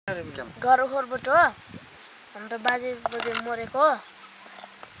घर ओखरबाट हो अन्त बाजे मरेको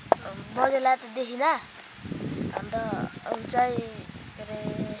बाजेलाई त देखिन अन्त चाहिँ के अरे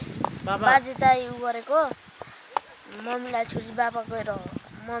बाजे चाहिँ उ गरेको मम्मीलाई छोरी बाबा गएर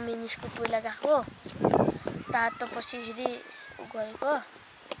मम्मी निस्को पहिला गएको तातो पछि फेरि उ गरेको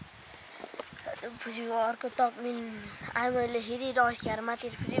पछि अर्को तकमिन आमाले फेरि रस्यार माथि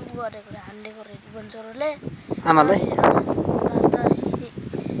फेरि उ गरेको हान्डेको रे बन्चरोले आमालाई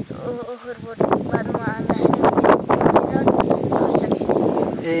ओखरबाट बादमा आउँदाखेरि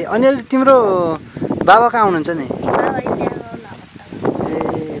ए अनि अहिले तिम्रो बाबा कहाँ हुनुहुन्छ नि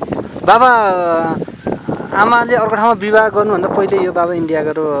बाबा आमाले अर्को ठाउँमा विवाह गर्नुभन्दा पहिले यो बाबा इन्डिया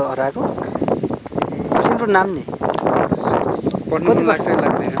गएर हराएको तिम्रो नाम नि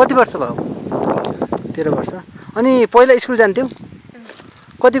कति वर्ष भयो 13 वर्ष अनि पहिला स्कुल जान्थ्यौ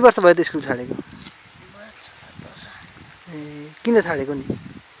कति वर्ष भयो त स्कुल छाडेको ए किन छाडेको नि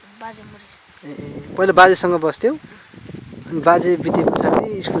ए पहिला बाजेसँग बस्थ्यौ अनि बाजे बिते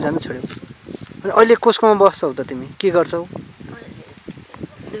पछाडि स्कुल जान छोड्यौ अनि अहिले कसकोमा बस्छौ त तिमी के गर्छौ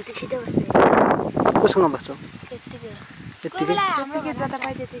कोसँग बस्छौ यतिकै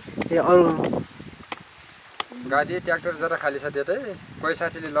ए अरू गाडी ट्र्याक्टर जरा खाली छ त्यतै कोही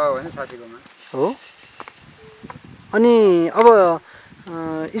साथीले ल भने साथीकोमा हो अनि अब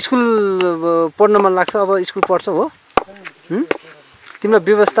स्कुल पढ्न मन लाग्छ अब स्कुल पढ्छौ हो तिमीलाई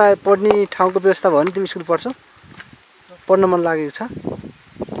व्यवस्था पढ्ने ठाउँको व्यवस्था भयो भने तिमी स्कुल पढ्छौ पढ्न मन लागेको छ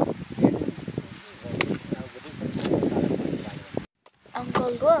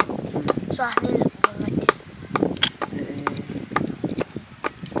अङ्कलको स्वास्नी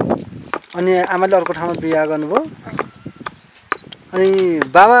अनि आमाले अर्को ठाउँमा बिहा गर्नुभयो अनि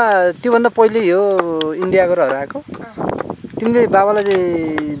बाबा त्योभन्दा पहिले हो इन्डिया गएर हराएको तिमीले बाबालाई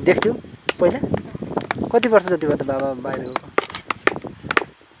चाहिँ देख्थ्यौ पहिला कति वर्ष जति भयो त बाबा बाहिर गएको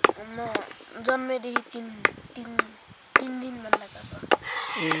म जन्मेदेखि 3 दिन भन्दा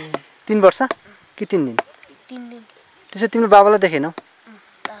ए 3 वर्ष कि 3 दिन 3 दिन त्यसो तिम्रो बाबालाई देखेनौ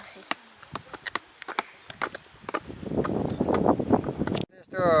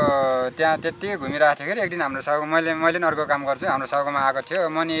त्यहाँ त्यति घुमिरहेको थियो कि एक दिन हाम्रो साउको मैले पनि अर्को काम गर्छु हाम्रो साउकोमा आएको थियो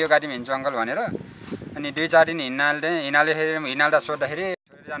म नि यो गाडीमा हिँड्छु अङ्कल भनेर अनि 2-4 दिन हिँड्दा सोद्धाखेरि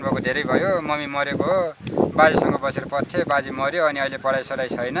छोरी जानुभएको धेरै भयो मम्मी मरेको हो बाजेसँग बसेर पढ्थेँ बाजे मऱ्यो अनि अहिले पढाइ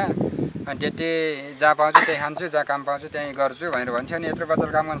छैन अनि त्यति जहाँ पाउँछु त्यही खान्छु जहाँ काम पाउँछु त्यहीँ गर्छु भनेर भन्थ्यो अनि यत्रो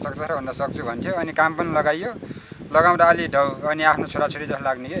बच्चाले काम गर्न सक्छ र भन्न सक्छु भन्थ्यो अनि काम पनि लगाइयो लगाउँदा अलि ढौ अनि आफ्नो छोराछोरी जस्तो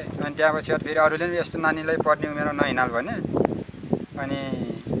लाग्ने कि अनि त्यहाँपछि फेरि अरूले पनि यस्तो नानीलाई पढ्ने उमेरमा नहिँडाल भने अनि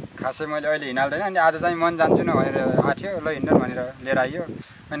खासै मैले अहिले हिँड्दैन अनि आज चाहिँ मन जान्छु न भनेर आथ्यो ल हिँड्नु भनेर लिएर आइयो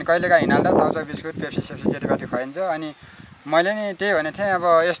अनि कहिलेकाहीँ हिँड्दा चाउचाउ बिस्कुट पेप्सी सेप्सी जेटीपाटी खुवाइन्छ अनि मैले नि त्यही भनेको थिएँ अब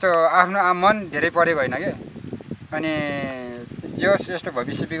यस्तो आफ्नो मन धेरै पढेको होइन कि अनि जो यस्तो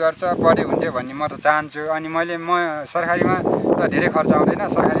भविष्य बिगर्छ पढे हुन्थ्यो भन्ने म त चाहन्छु अनि म सरकारीमा त धेरै खर्च आउँदैन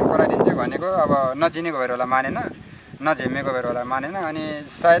सरकारी पढाइदिन्छु भनेको अब नचिनेको भएर होला मानेन नझेमेको भएर होला मानेन अनि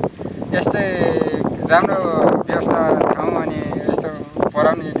सायद यस्तै राम्रो व्यवस्था ठाउँ अनि यस्तो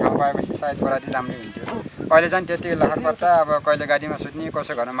पढाउने ठाउँ पाएपछि सायद पढाइदिए राम्रै हुन्थ्यो अहिले चाहिँ त्यति लखरपत्ता अब कहिले गाडीमा सुत्ने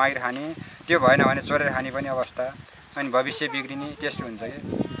कसै घरमा मागिर खाने त्यो भएन भने चोरेर खाने पनि अवस्था अनि भविष्य बिग्रिने त्यस्तो हुन्छ कि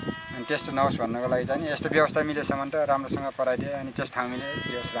अनि त्यस्तो नहोस् भन्नको लागि चाहिँ यस्तो व्यवस्था मिलेसम्म त राम्रोसँग पढाइदिए अनि त्यस ठाउँ मिले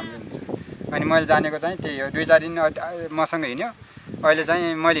जे होस् राम्रो हुन्छ अनि मैले जानेको चाहिँ त्यही हो 2-4 दिन मसँग हिँड्यो अहिले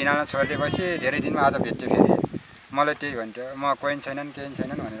चाहिँ मैले हिँड्न छोडिदिएपछि धेरै दिनमा आज भेट्थ्यो फेरि मलाई त्यही भन्थ्यो म कोही छैनन् केही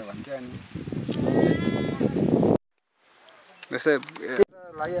छैनन् भनेर भन्थ्यो अनि जस्तै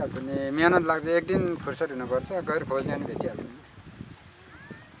लागिहाल्छ नि मेहनत लाग्छ एक दिन फुर्सद हुनुपर्छ गएर खोज्ने अनि भेटिहाल्छ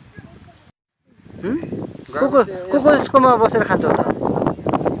कसकोमा बसेर खान्छौ त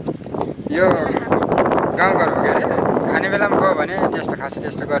यो गाउँघर हो के अरे खाने बेलामा गयो भने त्यस्तो खासै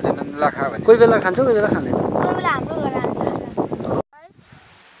त्यस्तो गर्दैनन् ल खा भने कोही बेला खान्छौ कोही बेला खाँदैन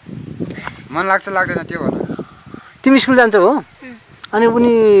मन लाग्छ लाग्दैन त्यो भन तिमी स्कुल जान्छौ हो अनि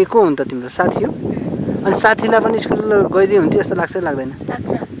उनी को हुन् त तिम्रो साथी हो अनि साथीलाई पनि स्कुल गइदिए हुन्थ्यो जस्तो लाग्छ लाग्दैन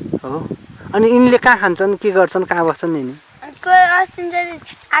हो अनि यिनले कहाँ खान्छन् के गर्छन् कहाँ बस्छन् नि कोही अस्ति चाहिँ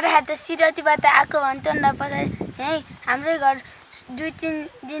आधा त सिरतीबाट आएको भन्थ्यो नि त पछि यहीँ हाम्रै घर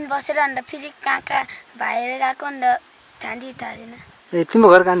 2-3 दिन बसेर अन्त फेरि कहाँ भाइर गएको नि त थाहा छैन ए तिम्रो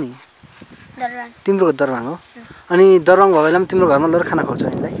घर कहाँ नि दरबाङ तिम्रो घर दरबाङ हो अनि दरबाङ भयो बेलामा तिम्रो घरमा लगेर खाना खुवाउँछौ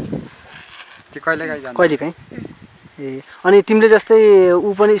यिनलाई त्यो कहिलेकाहीँ कहिलेकाहीँ ए अनि तिमीले जस्तै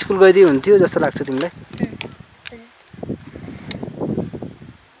ऊ पनि स्कुल गइदिए हुन्थ्यो जस्तो लाग्छ तिमीलाई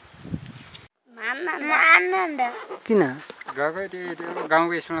किन गएको त्यो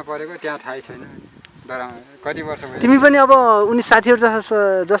गाउँको स्कुलमा पढेको त्यहाँ थाहै छैन कति वर्ष भयो तिमी पनि अब उनी साथीहरू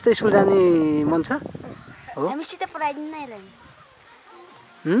जस्तै स्कुल जाने मन छ हो हामीसित पढाइदिन्न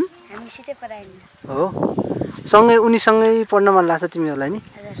हामीसितै पढाइन् हो सँगै उनीसँगै पढ्न मन लाग्छ तिमीहरूलाई नि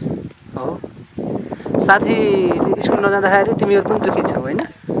हो साथी स्कुल नजाँदाखेरि तिमीहरू पनि दुखी छौ होइन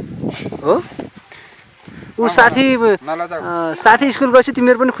हो ऊ साथी स्कुल गएपछि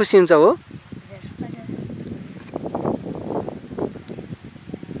तिमीहरू पनि खुसी हुन्छ हो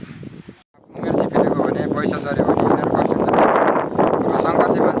उमेर छिपेको भने पैसा चऱ्यो भने यिनीहरू गर्छ अब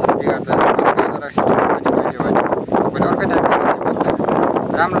सङ्कटले मान्छेले बिगार्छ अर्कै टाइपको मान्छे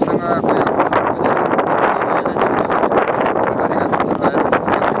राम्रोसँग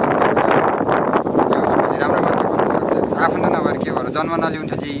आफ्नो नभएर के भएर जन्म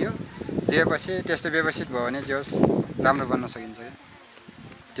नलिउन्थ्यो दिइयो दिएपछि त्यस्तो व्यवस्थित भयो भने जे होस् राम्रो बन्न सकिन्छ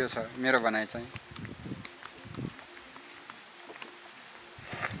त्यो छ मेरो भनाइ चाहिँ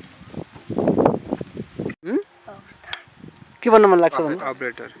के बन्न मन लाग्छ भने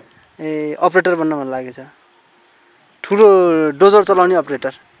अपरेटर ए अपरेटर बन्न मन लागेछ ठुलो डोजर चलाउने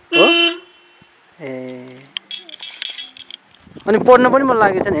अपरेटर हो ए अनि पढ्न पनि मन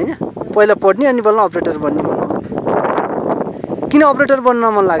लागेछ नि होइन पहिला पढ्ने अनि बल्ल अपरेटर बन्ने मन हो किन अपरेटर बन्न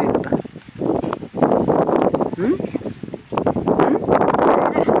मन लागेको त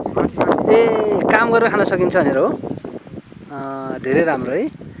ए काम गरेर खान सकिन्छ भनेर हो धेरै राम्रो है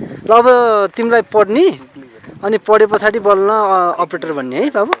ल अब तिमीलाई पढ्ने अनि पढे पछाडि बल्ल अपरेटर बन्ने है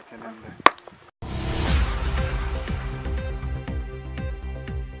बाबु